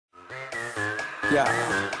Yeah.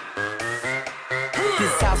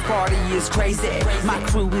 This house party is crazy. My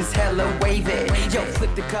crew is hella wavy. Yo,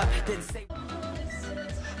 flip the cup, then say.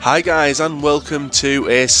 Hi guys, and welcome to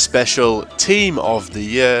a special Team of the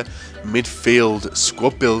Year midfield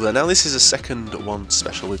squad builder. Now this is the second one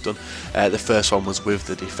special we've done. The first one was with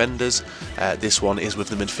the defenders. This one is with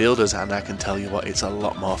the midfielders, and I can tell you what, it's a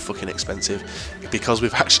lot more fucking expensive because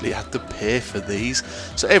we've actually had to pay for these.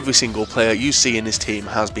 So every single player you see in this team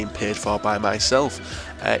has been paid for by myself.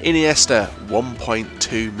 Iniesta,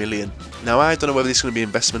 1.2 million. Now I don't know whether this is going to be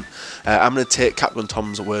investment. I'm going to take Captain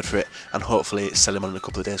Tom's word for it and hopefully sell him on in a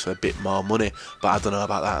couple of days for a bit more money, but I don't know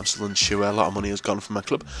about that. I'm still unsure. A lot of money has gone from my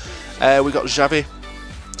club. We got Xavi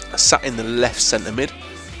sat in the left centre mid.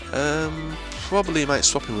 Probably might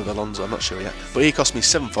swap him with Alonso, I'm not sure yet, but he cost me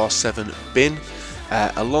 747 bin.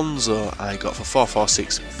 Alonso I got for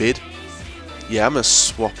 446 bid. Yeah, I'm going to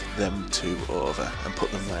swap them two over and put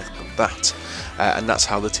them like that. And that's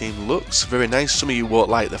how the team looks. Very nice. Some of you won't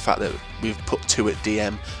like the fact that we've put 2 at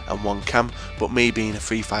DM and 1 cam, but me being a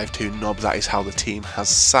 3-5-2 knob, that is how the team has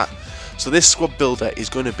sat. So this squad builder is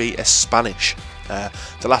going to be a Spanish.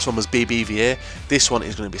 The last one was BBVA. This one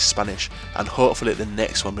is going to be Spanish, and hopefully the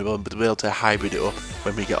next one we'll be able to hybrid it up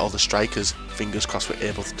when we get all the strikers. Fingers crossed we're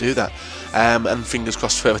able to do that. And fingers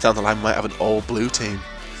crossed further down the line we might have an all blue team.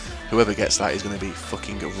 Whoever gets that is going to be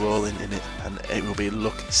fucking rolling in it, and it will be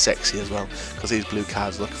look sexy as well because these blue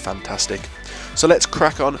cards look fantastic. So let's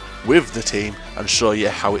crack on with the team and show you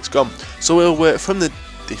how it's gone. So we'll work from the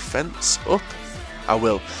defence up, I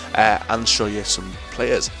will, and show you some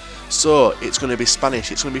players. So it's going to be Spanish,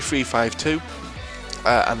 it's going to be 3-5-2,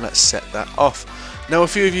 and let's set that off. Now a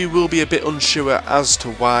few of you will be a bit unsure as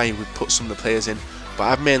to why we put some of the players in, but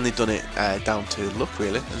I've mainly done it down to luck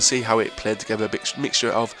really, and see how it played together. A bit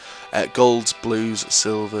mixture of golds, blues,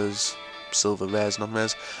 silvers, silver rares,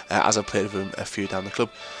 non-rares, as I played with them a few down the club,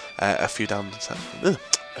 a few times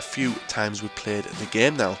we played the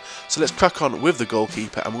game now. So let's crack on with the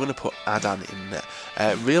goalkeeper, and we're going to put Adan in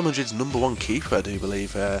there. Real Madrid's #1 keeper, I do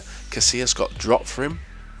believe. Casillas got dropped for him,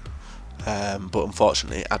 but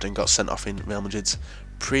unfortunately Adan got sent off in Real Madrid's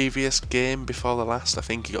previous game before the last. I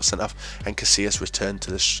think he got sent off, and Casillas returned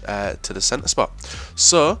to the centre spot.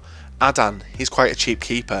 So Adan, he's quite a cheap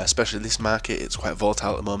keeper, especially this market. It's quite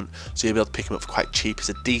volatile at the moment, so you'll be able to pick him up for quite cheap. He's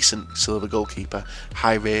a decent silver goalkeeper,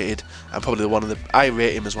 high rated, and probably I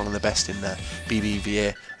rate him as one of the best in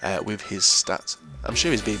BBVA with his stats. I'm sure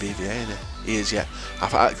he's BBVA, isn't he? He is, yeah.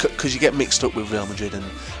 Because you get mixed up with Real Madrid and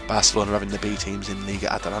Barcelona having the B teams in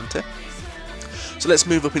Liga Adelante. So let's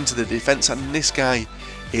move up into the defence, and this guy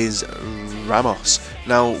is Ramos.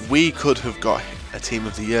 Now we could have got a Team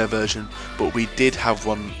of the Year version, but we did have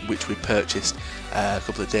one which we purchased a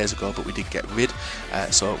couple of days ago, but we did get rid,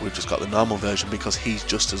 so we've just got the normal version because he's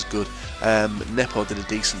just as good. Nepo did a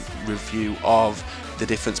decent review of the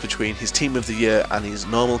difference between his Team of the Year and his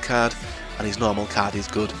normal card, and his normal card is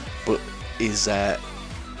good, but his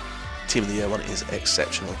Team of the Year one is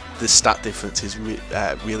exceptional. The stat difference is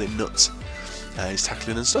really nuts. His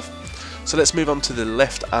tackling and stuff. So let's move on to the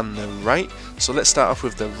left and the right. So let's start off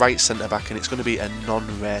with the right centre back, and it's going to be a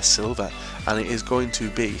non-rare silver, and it is going to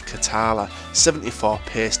be Catala, 74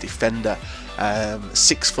 pace defender,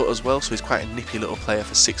 6 foot as well, so he's quite a nippy little player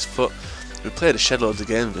for 6 foot. We played a shed loads of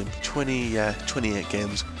games with him, 28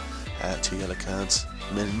 games, 2 yellow cards.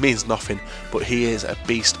 It means nothing, but he is a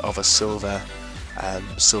beast of a silver. I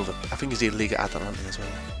think he's in Liga Adelante as well.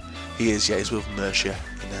 He is, yeah, he's with Murcia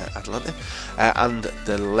in Adelante. And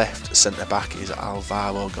the left centre back is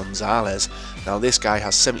Alvaro Gonzalez. Now this guy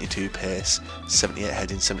has 72 pace, 78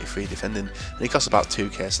 heading, 73 defending, and he costs about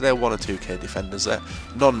 2k, so they're 1 or 2k defenders. They're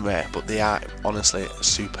non-rare, but they are honestly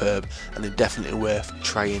superb, and they're definitely worth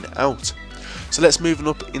trying out. So let's move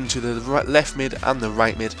up into the left mid and the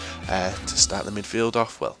right mid to start the midfield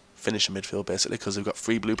off. Well, finish the midfield basically, because we've got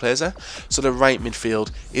 3 blue players there. So the right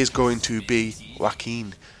midfield is going to be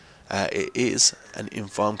Joaquin. It is an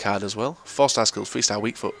inform card as well. 4-star skills, 3-star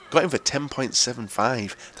weak foot. Got him for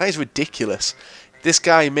 10.75. That is ridiculous. This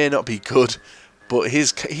guy may not be good, but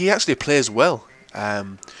he actually plays well.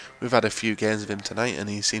 We've had a few games of him tonight, and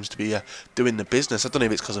he seems to be doing the business. I don't know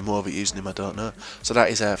if it's because I'm overusing him, I don't know. So that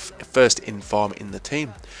is our first inform in the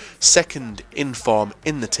team. Second inform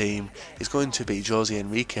in the team is going to be Jose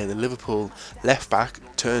Enrique, the Liverpool left back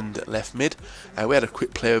turned left mid. We had a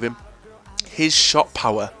quick play with him. His shot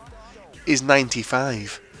power is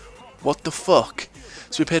 95. What the fuck?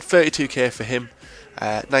 So we paid 32k for him,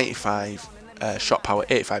 95 shot power,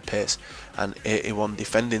 85 pace, and 81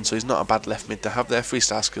 defending. So he's not a bad left mid to have there.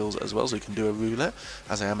 3-star skills as well, so he can do a roulette,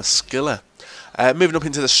 as I am a skiller. Moving up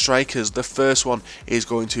into the strikers, the first one is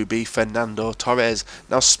going to be Fernando Torres.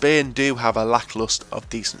 Now Spain do have a lacklustre of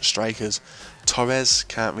decent strikers. Torres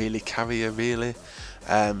can't really carry you really,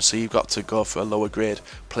 so you've got to go for a lower grade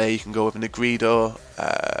player. You can go with Negredo,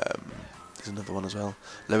 there's another one as well,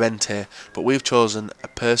 Llorente, but we've chosen a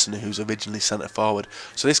person who's originally centre forward.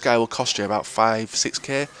 So this guy will cost you about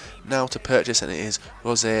 5-6k now to purchase, and it is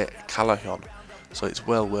Jose Callahan. So it's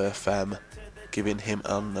well worth giving him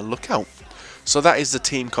on the lookout. So that is the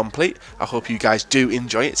team complete. I hope you guys do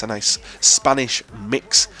enjoy it. It's a nice Spanish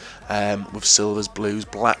mix with silvers, blues,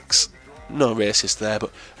 blacks. No racist there,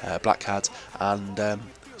 but black cards and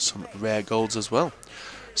some rare golds as well.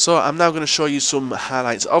 So I'm now going to show you some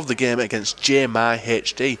highlights of the game against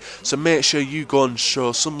JeymarHD. So make sure you go and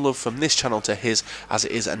show some love from this channel to his, as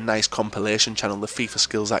it is a nice compilation channel. The FIFA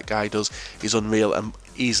skills that guy does is unreal and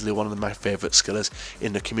easily one of my favourite skillers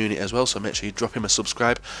in the community as well. So make sure you drop him a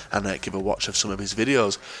subscribe and give a watch of some of his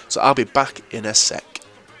videos. So I'll be back in a sec.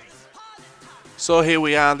 So here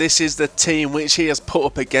we are, this is the team which he has put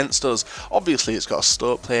up against us. Obviously it's got a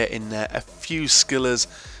Stoke player in there, a few skillers.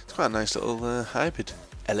 It's quite a nice little hybrid.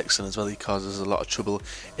 Elixon as well, he causes a lot of trouble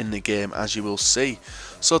in the game, as you will see.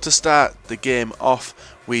 So to start the game off,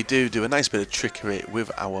 we do a nice bit of trickery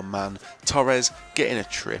with our man Torres, getting a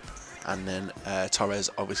trip, and then Torres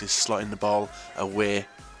obviously slotting the ball away,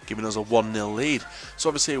 giving us a 1-0 lead. So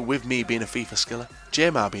obviously with me being a FIFA skiller,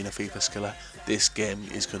 Jeymar being a FIFA skiller, this game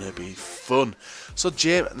is going to be fun. So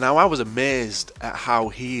now I was amazed at how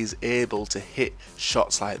he is able to hit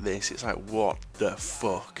shots like this. It's like, what the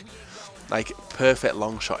fuck? Like, perfect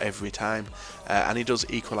long shot every time. And he does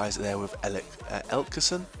equalise there with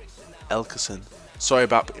Elkerson. Sorry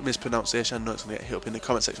about mispronunciation, I know it's going to get hit up in the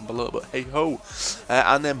comment section below, but hey ho.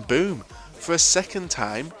 And then boom, for a second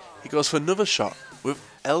time, he goes for another shot with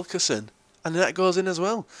Elkerson. And that goes in as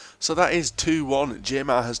well. So that is 2-1.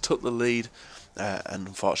 Jeymar has took the lead. And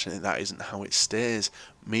unfortunately that isn't how it stays.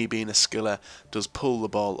 Me being a skiller does pull the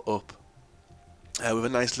ball up. With a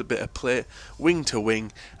nice little bit of play, wing to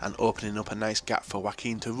wing, and opening up a nice gap for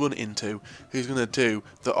Joaquin to run into, who's going to do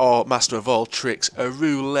the master of all tricks, a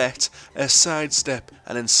roulette, a sidestep,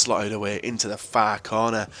 and then slot it away into the far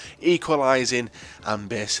corner, equalising and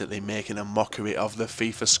basically making a mockery of the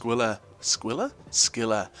FIFA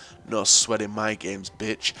Skiller? No sweat in my games,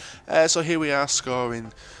 bitch. So here we are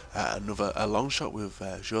scoring a long shot with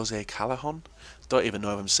Jose Callahan. Don't even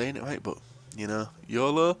know if I'm saying it right, but you know,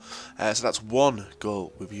 YOLO. So that's 1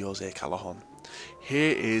 goal with Jose Callahan.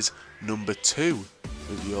 Here is number 2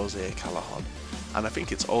 with Jose Callahan, and I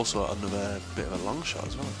think it's also another bit of a long shot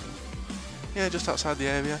as well. Yeah, just outside the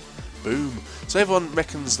area. Boom. So everyone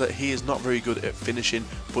reckons that he is not very good at finishing,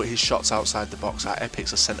 but his shots outside the box are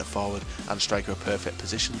epic. A centre forward and striker are perfect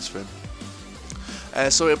positions for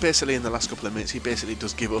him. So basically in the last couple of minutes he basically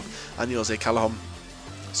does give up, and Jose Callahan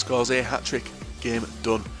scores a hat-trick. Game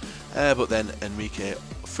done. But then Enrique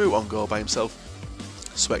threw on goal by himself.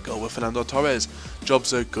 Sweat goal with Fernando Torres.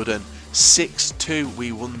 Jobs are good, and 6-2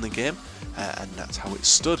 we won the game, and that's how it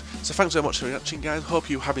stood. So thanks very much for watching, guys. Hope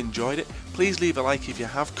you have enjoyed it. Please leave a like if you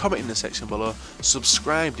have, comment in the section below,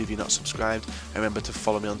 subscribe if you're not subscribed, and remember to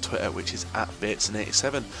follow me on Twitter, which is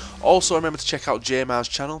 @Bateson87. Also remember to check out Jeymar's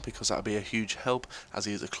channel, because that'll be a huge help, as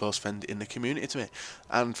he is a close friend in the community to me.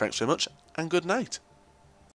 And thanks very much, and good night.